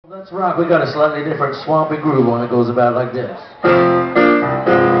Let's rock. We got a slightly different swampy groove one that goes about like this.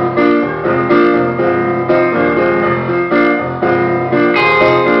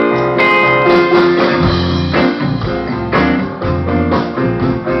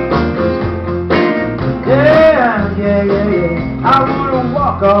 Yeah. I wanna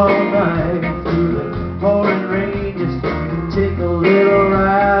walk all night through the pouring rain just to take a little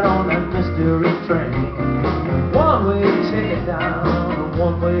ride on that mystery train. One-way ticket down,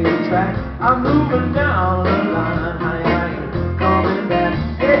 one-way track. I'm moving down the line, honey, I ain't coming back.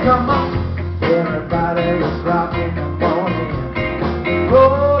 Hey, come on, everybody's rocking the morning,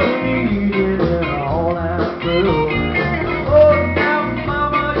 rolling in all that through. Oh, now,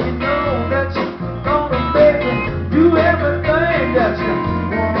 mama, you know that you're gonna make it do everything that you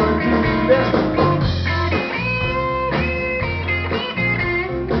wanna do. Let's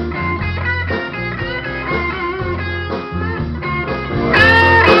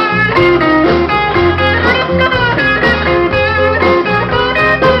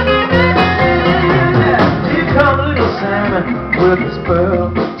with his pearl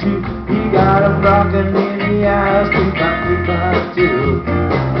too. He got a rockin' in the eyes, 2 by 2.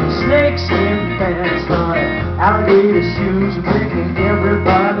 Snakeskin pants, honey, alligator shoes, making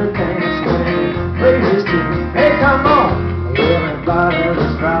everybody dance when he plays his tune. Hey, come on, everybody,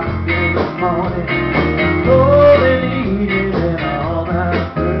 let's rock in the morning, rolling, eating, and all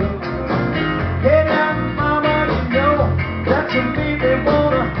that good. Hey, now, mama, you know that you made me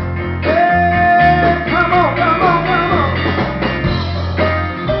wanna. Hey, come on, come on, come on.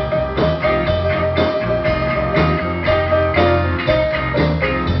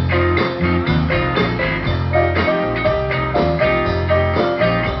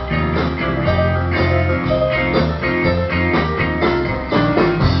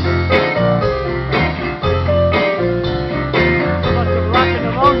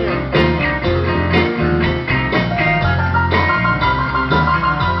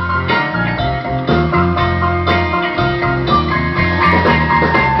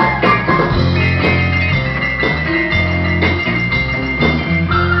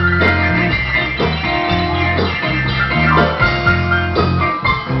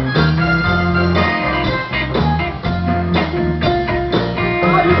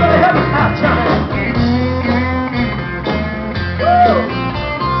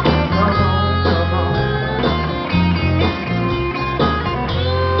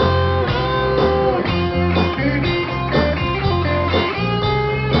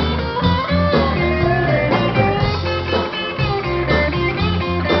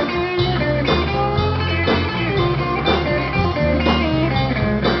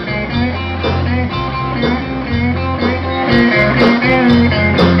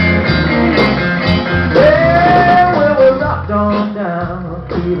 On down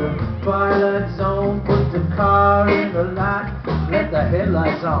to the twilight zone, put the car in the light, let the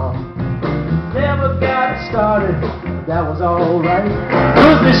headlights on. Never got it started, that was alright,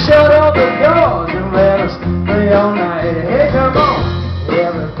 'cause they shut all the doors and let us play all night. Hey, come on.